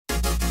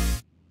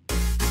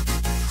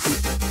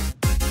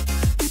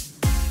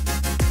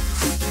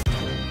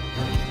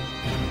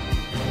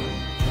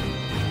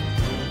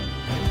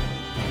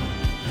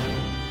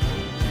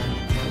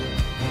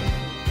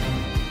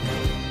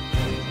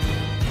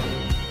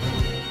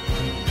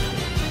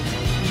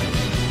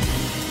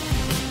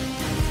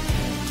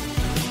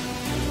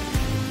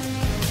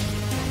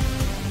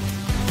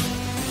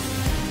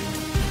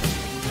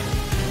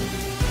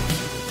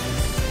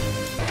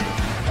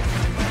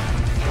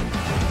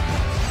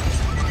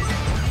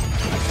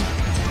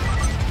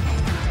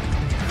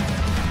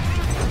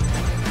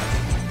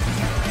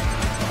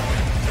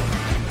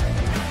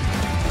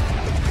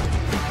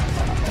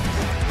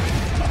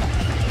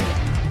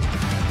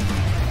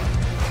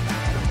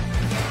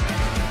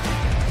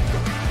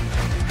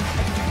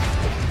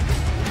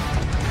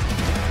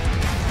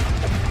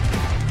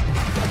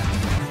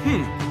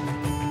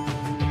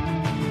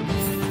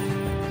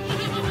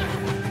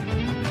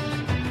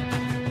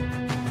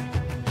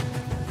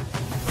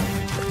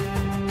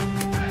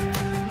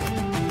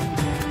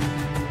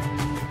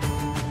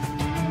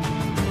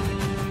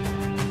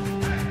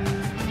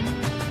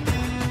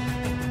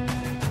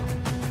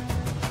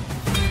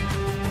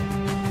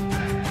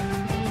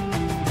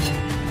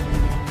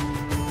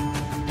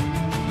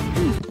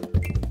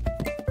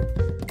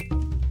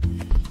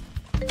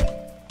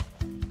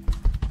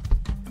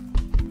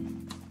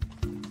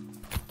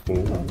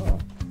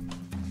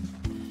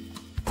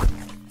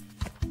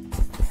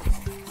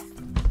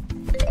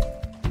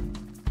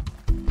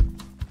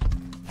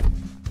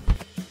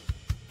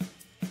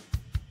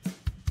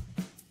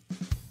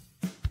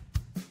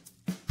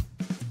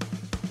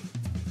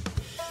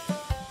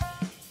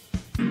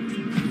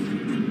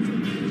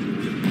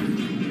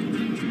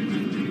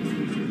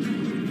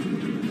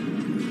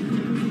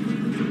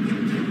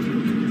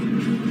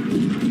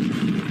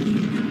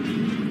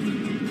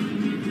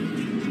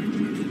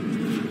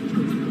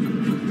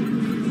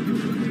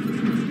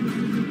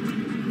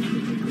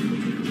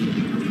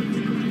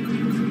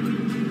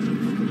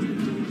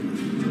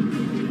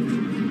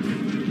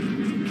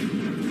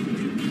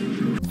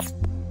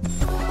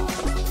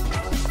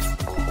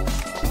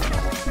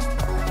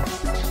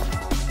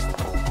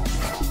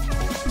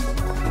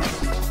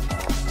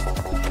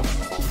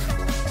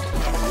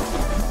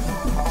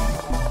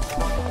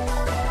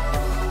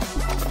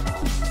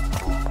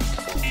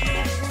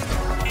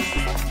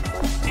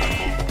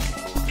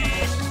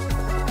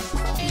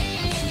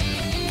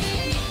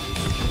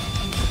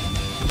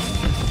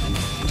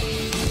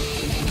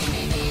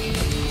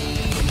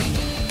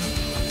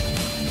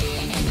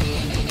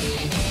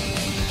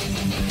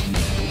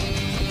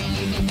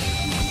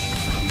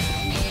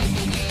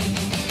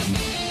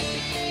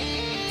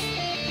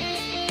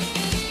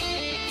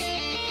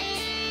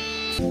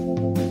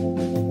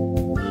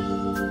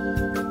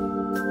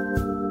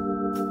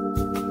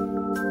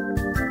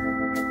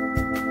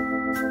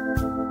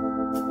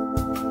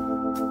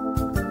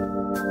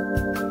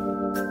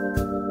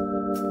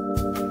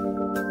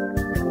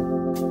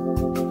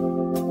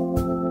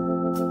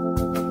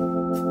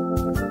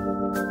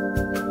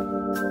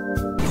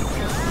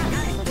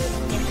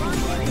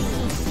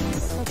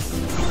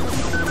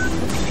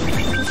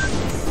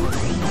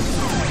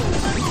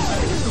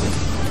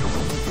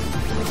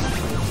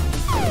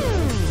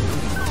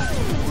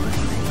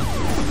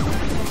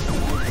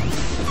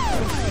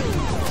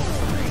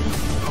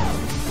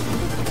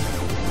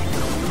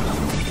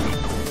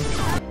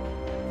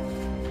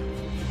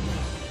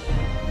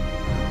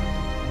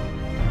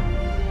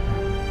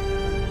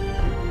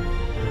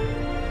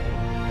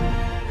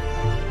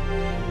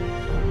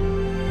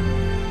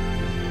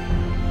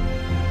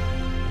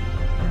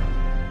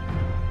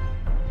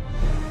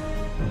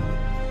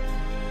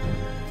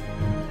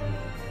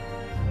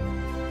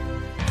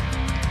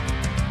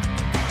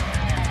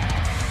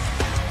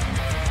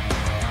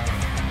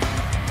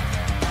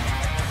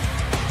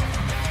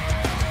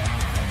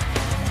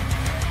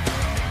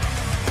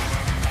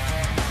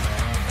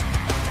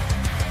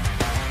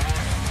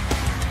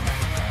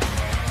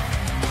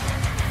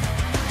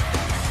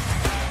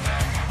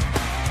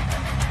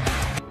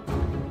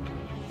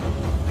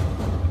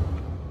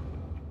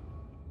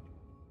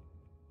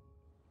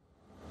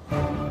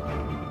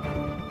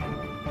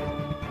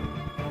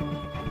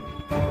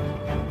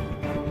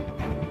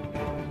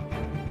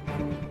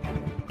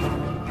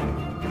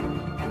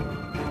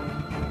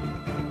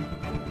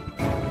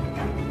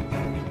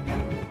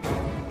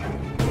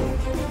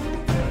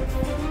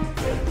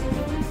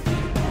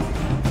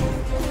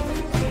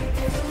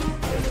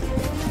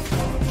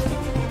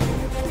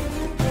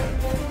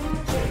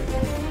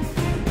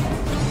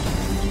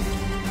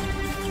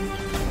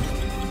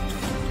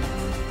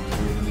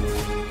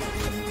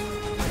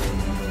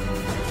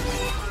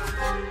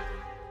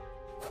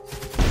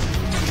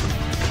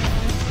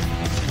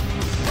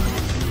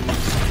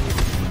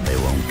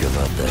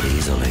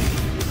easily.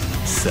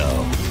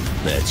 So,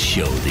 let's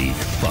show these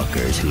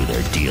fuckers who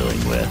they're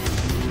dealing with.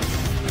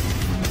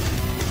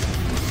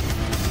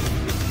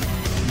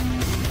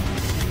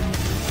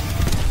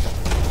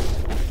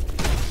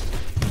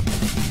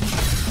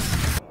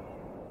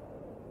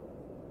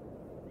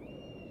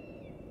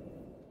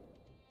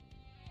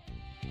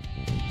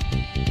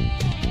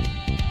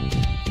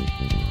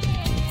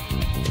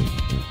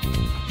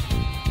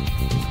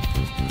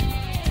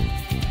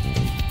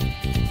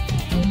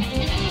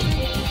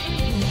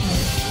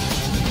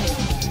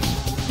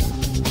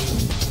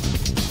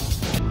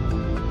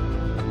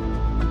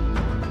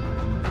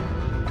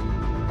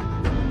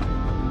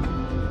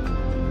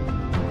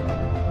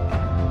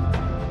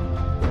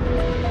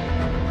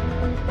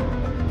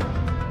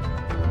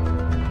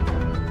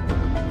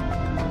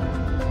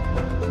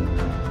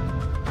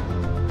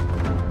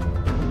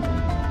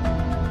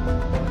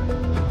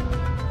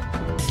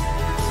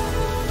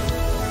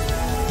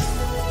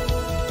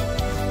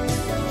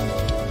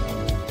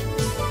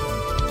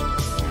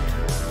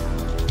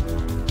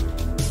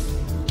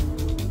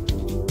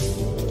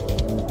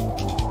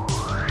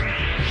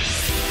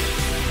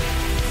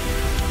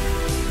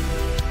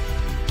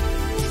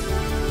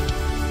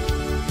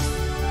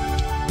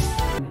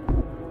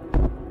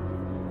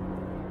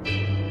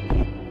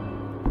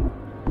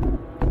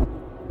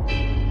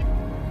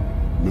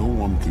 No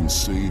one can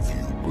save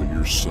you but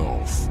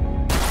yourself.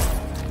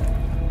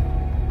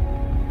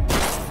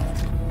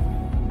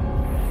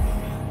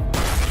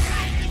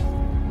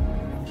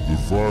 The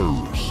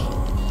virus.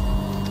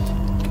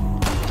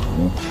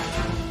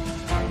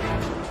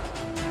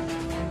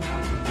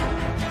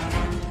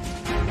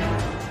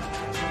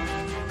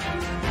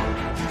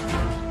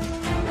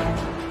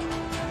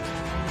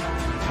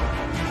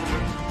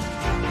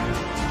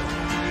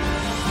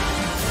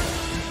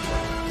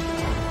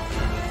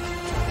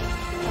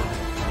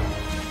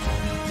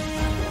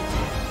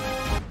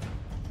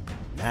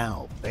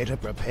 Now, better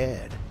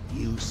prepared,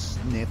 you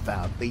sniff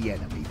out the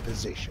enemy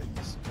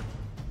positions.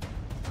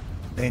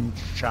 Then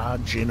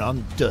charge in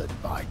on dirt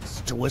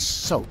bikes to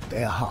assault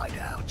their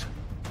hideout.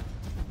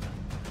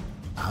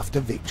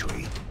 After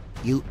victory,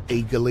 you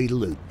eagerly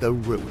loot the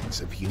ruins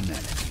of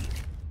humanity.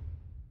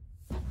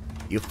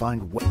 You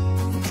find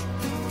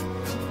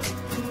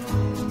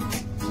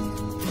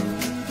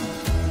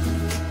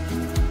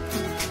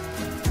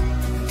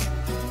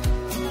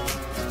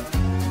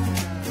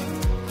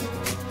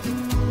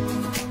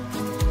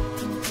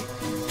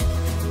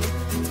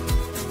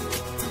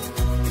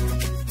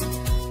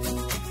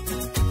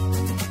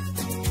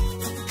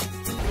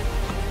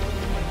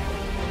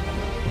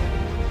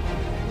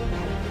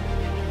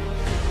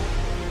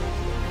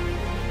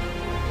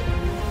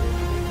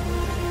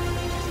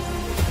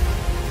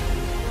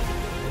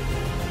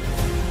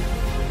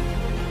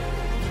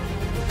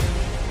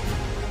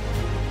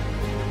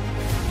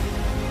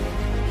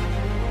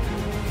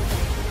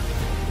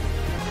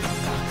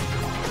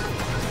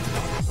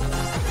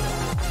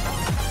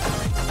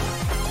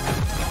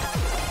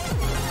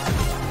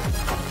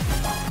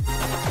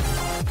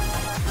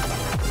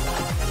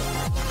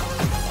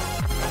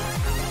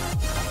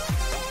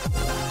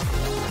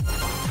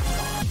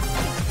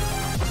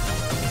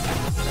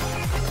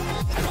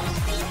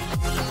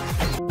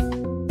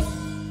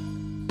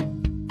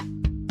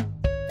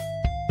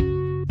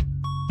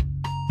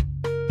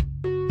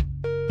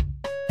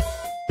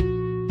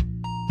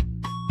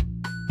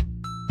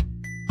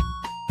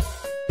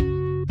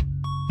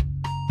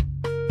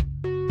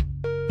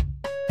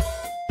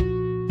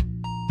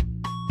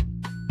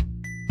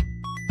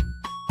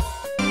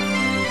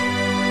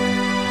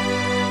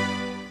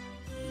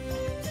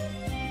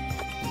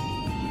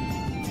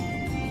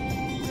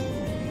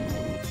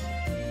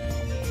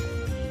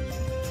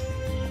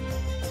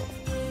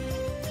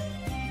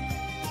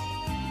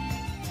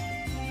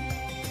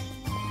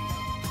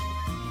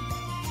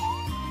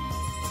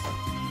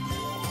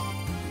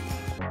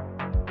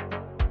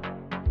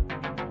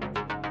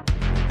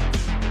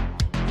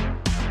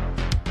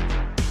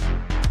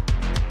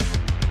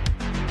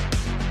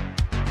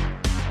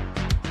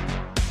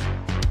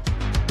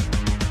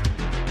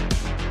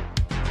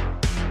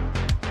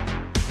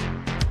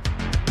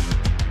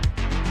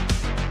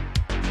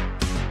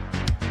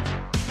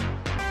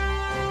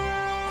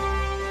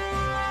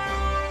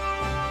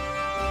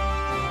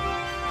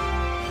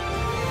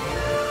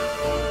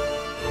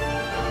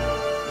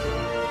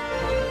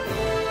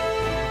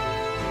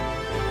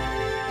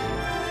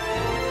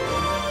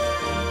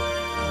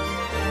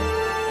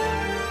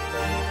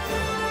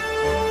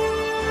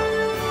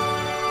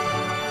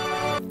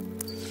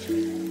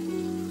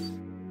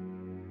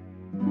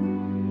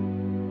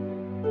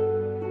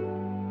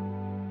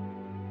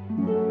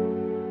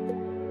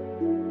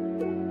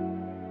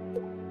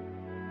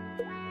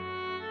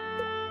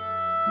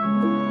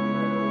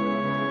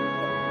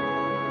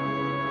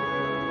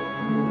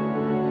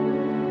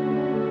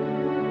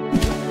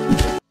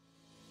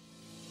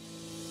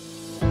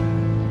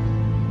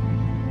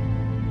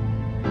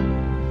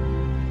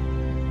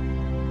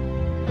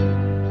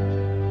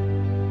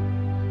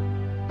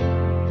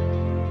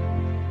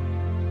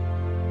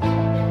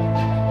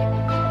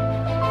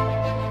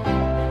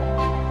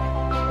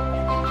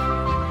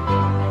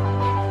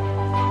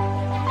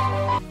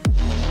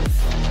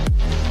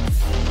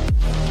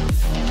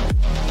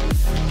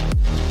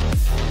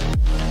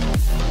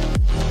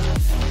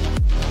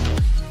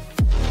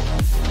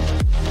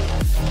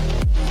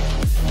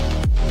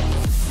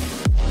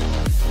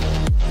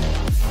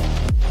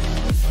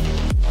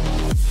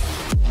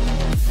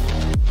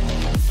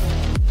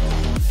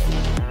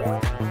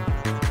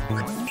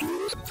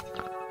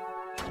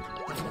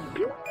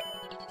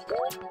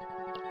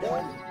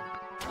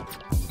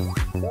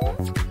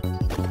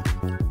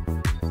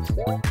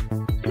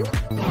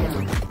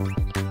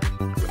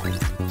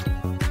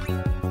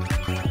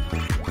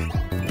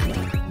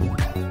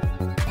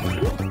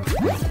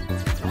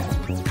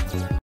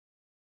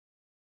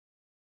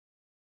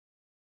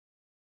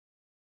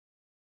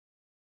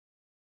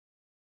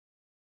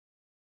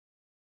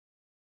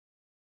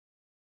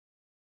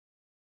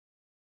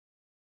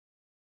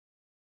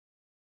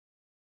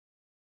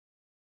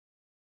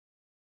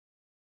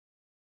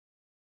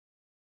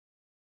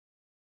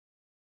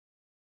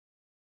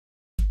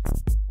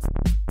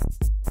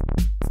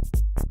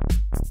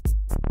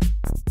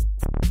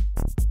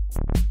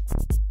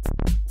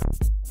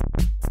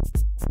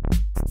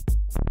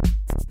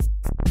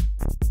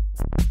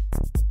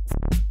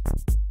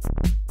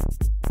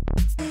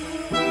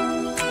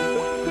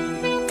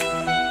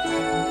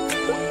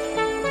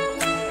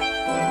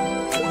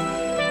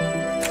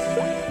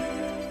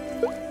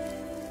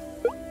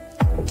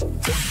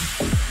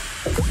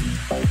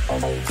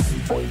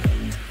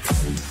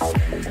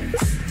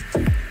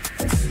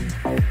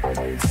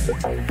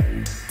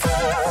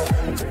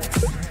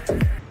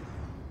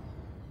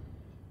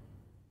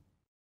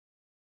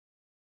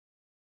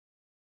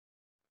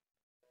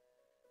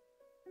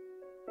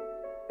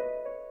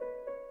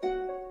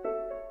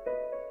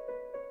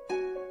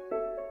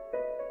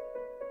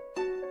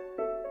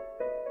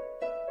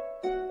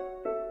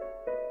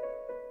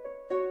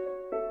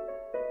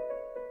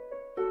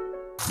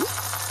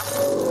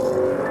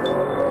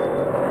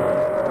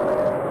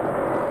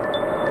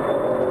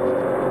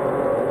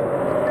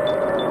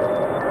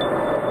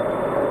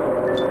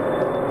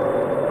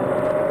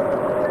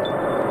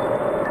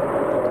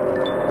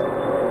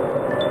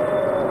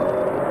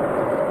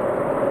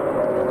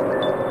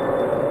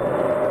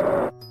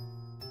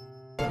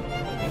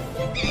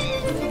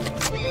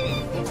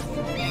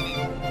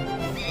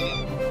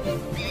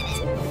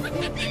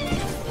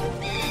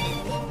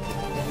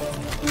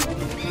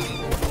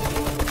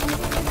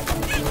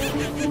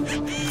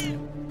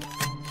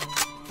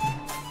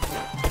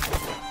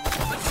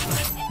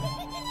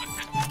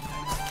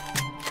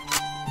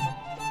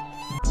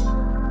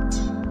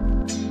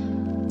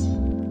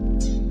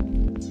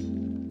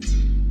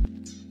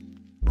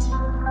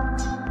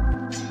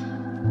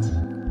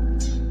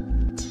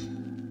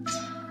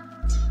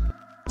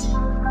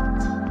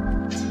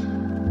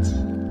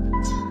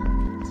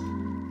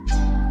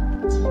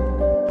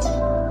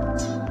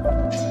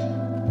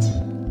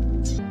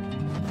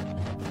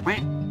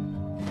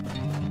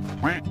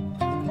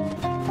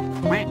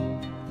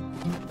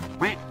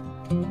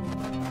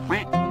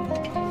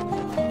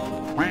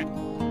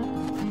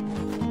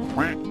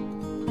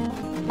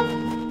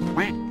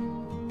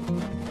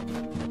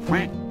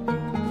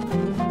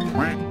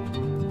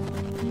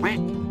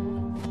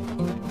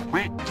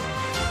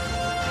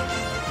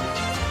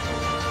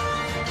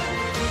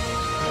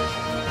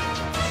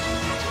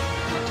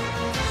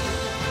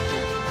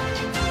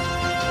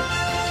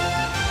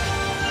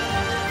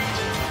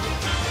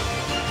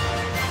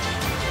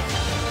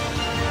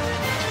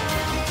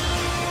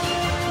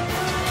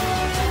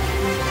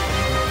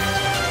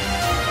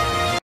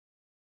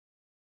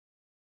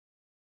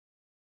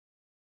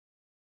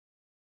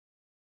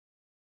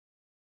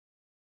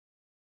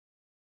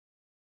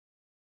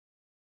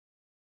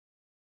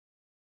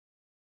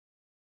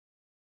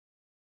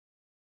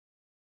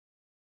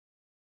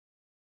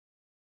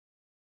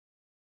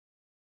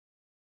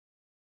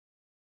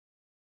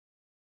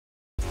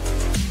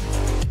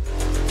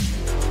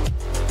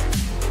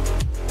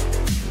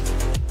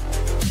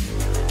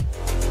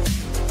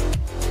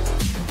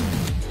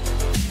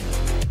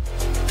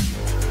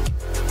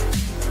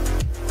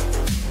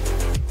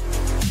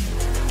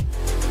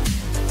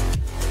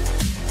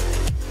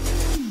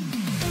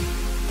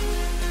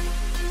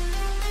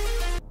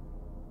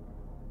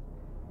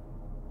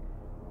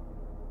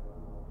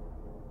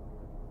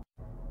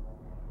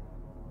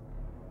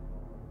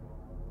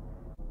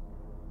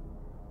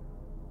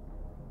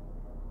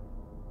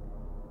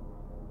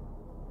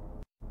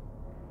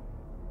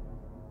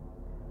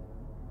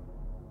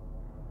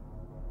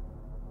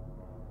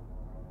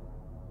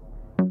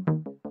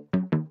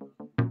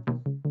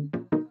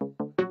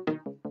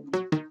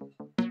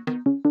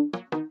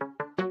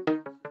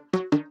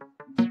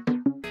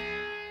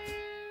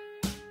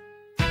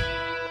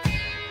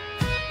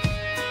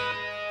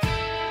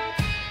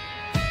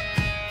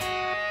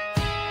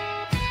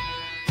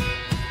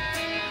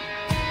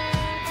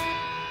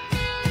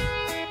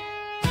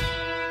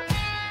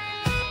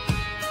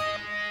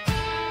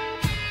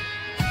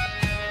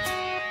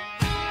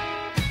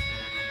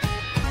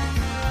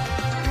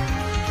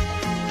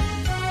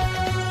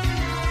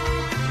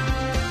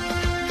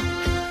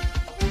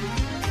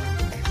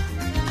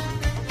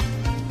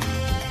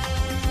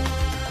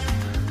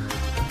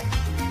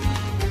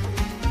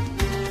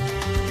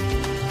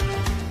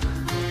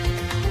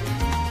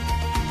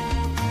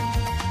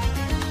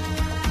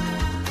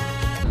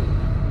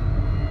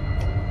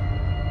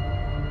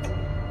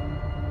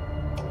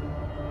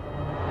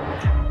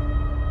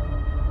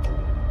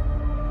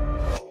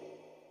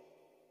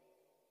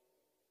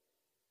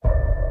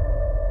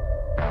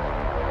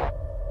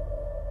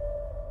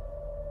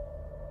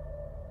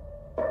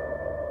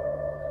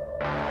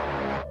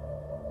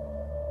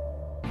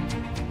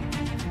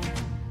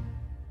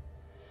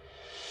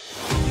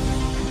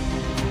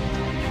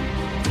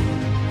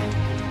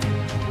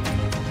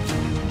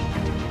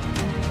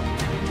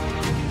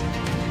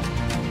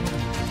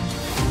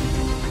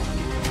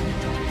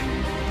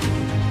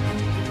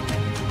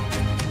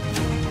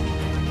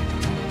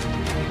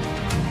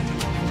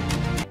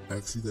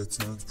Actually, that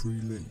sounds pretty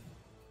lame.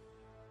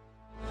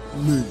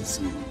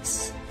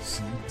 Lasers.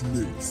 Shoot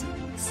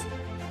lasers.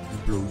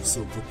 And blow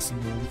yourself up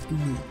some more with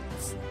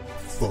grenades.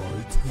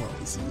 Fight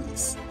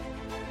houses.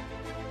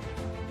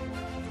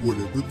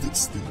 Whatever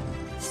this thing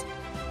is.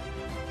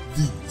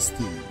 These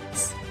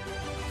things.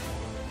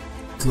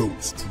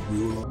 Close to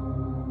real life.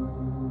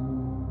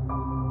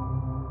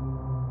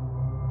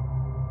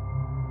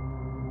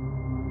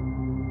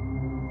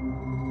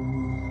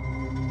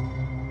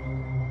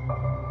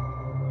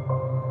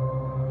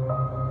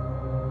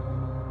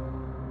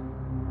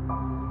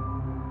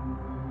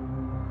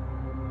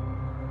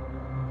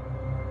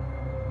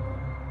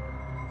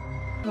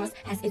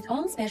 Has its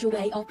own special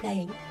way of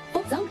playing.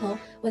 For example,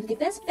 when the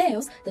defense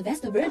fails, the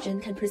Vestal Virgin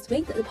can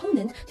persuade the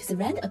opponent to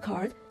surrender a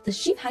card, the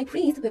Chief High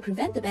Priest will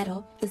prevent the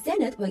battle, the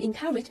Senate will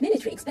encourage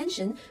military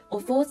expansion or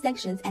force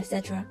sanctions,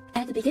 etc.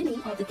 At the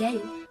beginning of the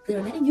game, there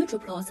are many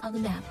neutral plots on the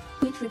map,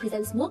 which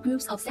represent small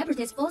groups of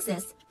separatist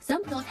forces.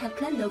 Some plots have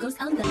clan logos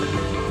on them.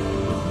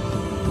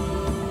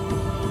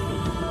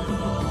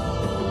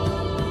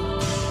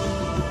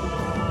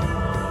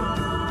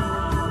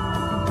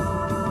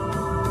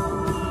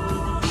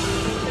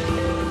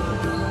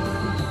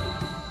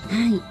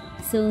はい、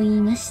そう言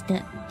いまし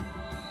た。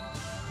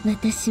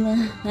私は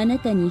あな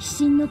たに維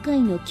新の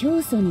会の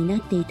教祖になっ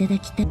ていただ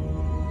きたい。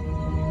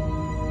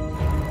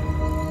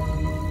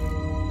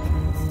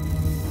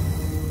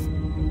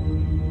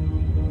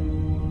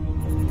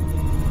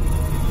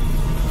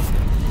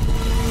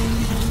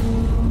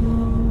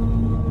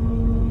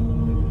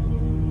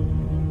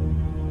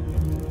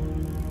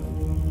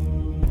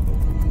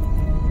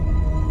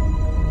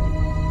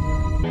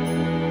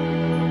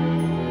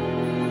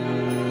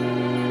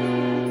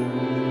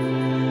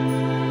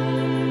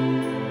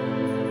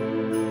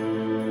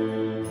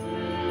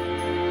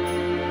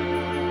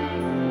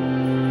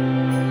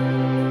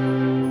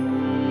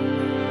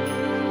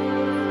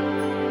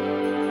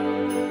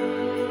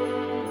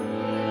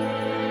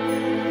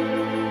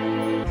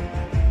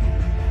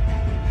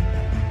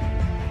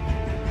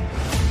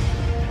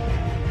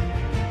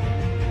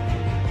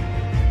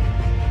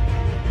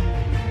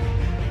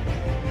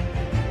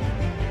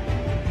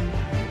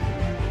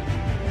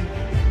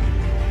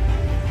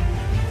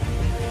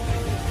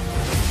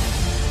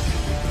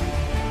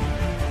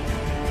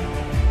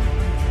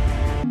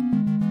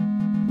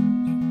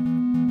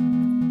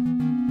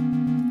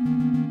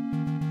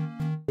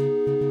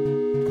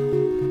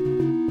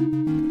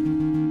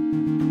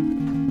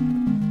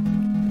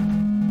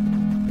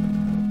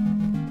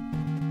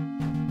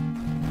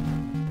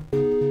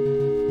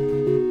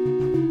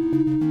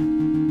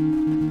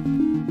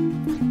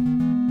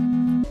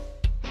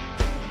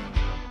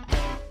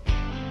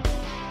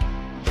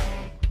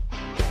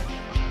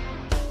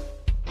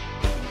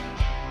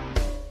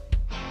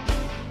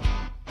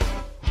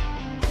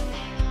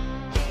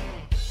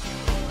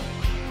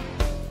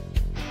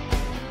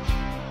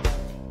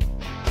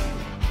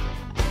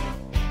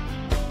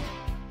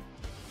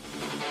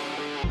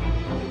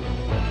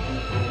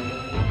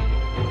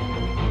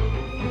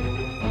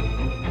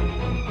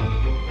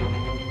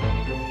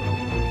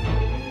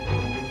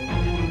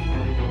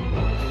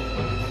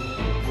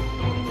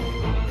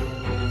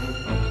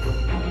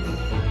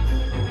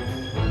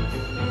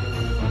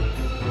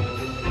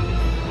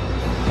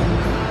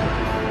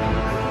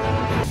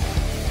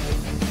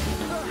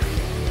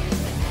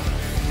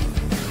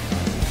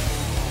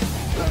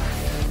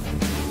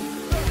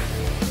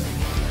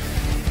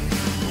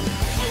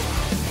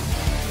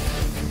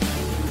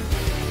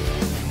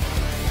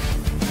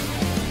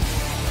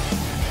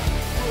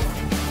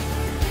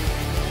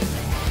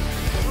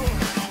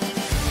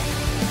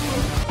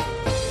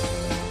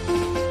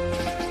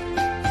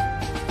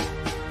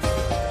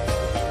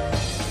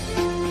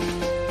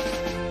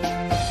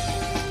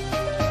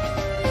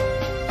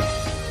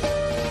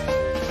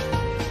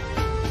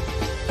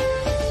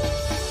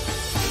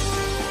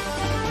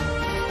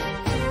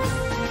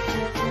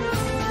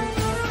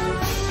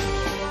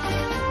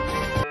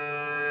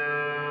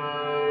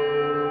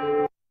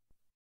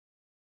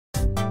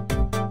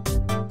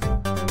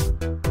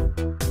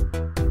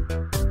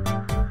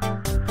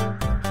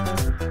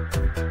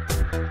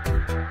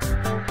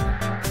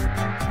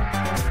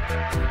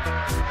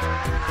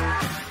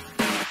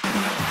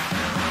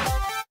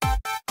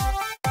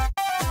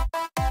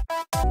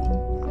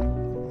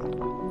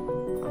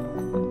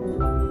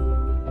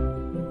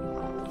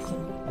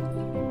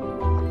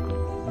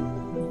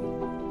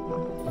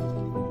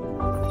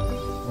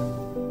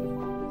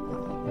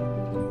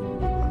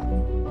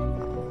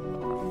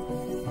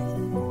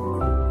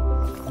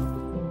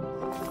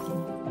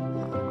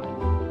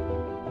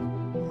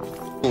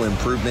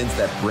Improvements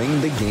that bring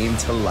the game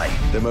to life.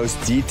 The most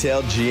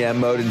detailed GM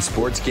mode in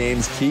sports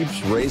games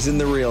keeps raising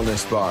the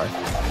realness bar.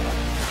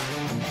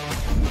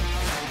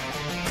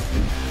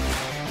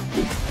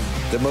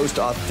 The most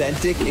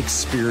authentic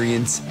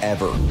experience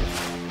ever.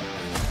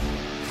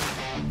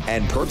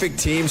 And Perfect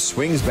Team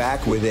swings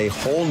back with a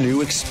whole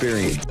new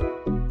experience.